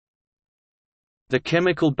The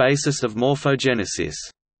Chemical Basis of Morphogenesis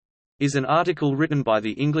is an article written by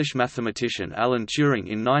the English mathematician Alan Turing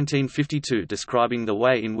in 1952 describing the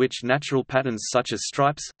way in which natural patterns such as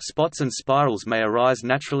stripes, spots and spirals may arise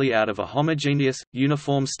naturally out of a homogeneous,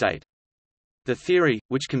 uniform state. The theory,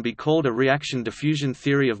 which can be called a reaction-diffusion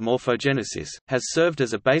theory of morphogenesis, has served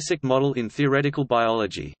as a basic model in theoretical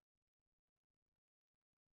biology.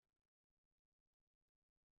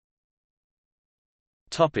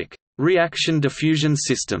 Reaction-diffusion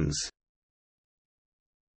systems.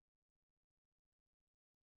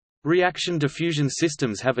 Reaction-diffusion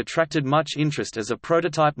systems have attracted much interest as a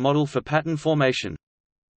prototype model for pattern formation.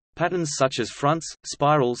 Patterns such as fronts,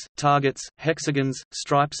 spirals, targets, hexagons,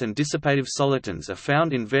 stripes and dissipative solitons are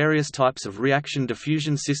found in various types of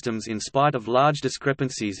reaction-diffusion systems in spite of large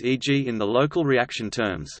discrepancies, e.g. in the local reaction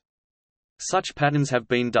terms. Such patterns have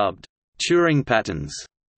been dubbed Turing patterns.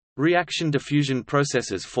 Reaction-diffusion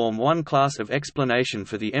processes form one class of explanation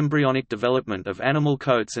for the embryonic development of animal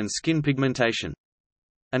coats and skin pigmentation.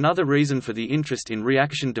 Another reason for the interest in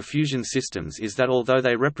reaction-diffusion systems is that although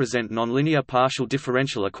they represent nonlinear partial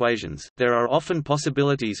differential equations, there are often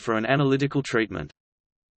possibilities for an analytical treatment.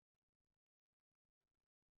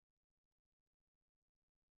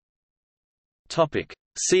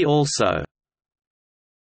 See also: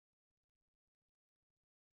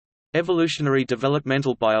 Evolutionary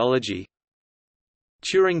developmental biology,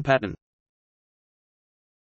 Turing pattern.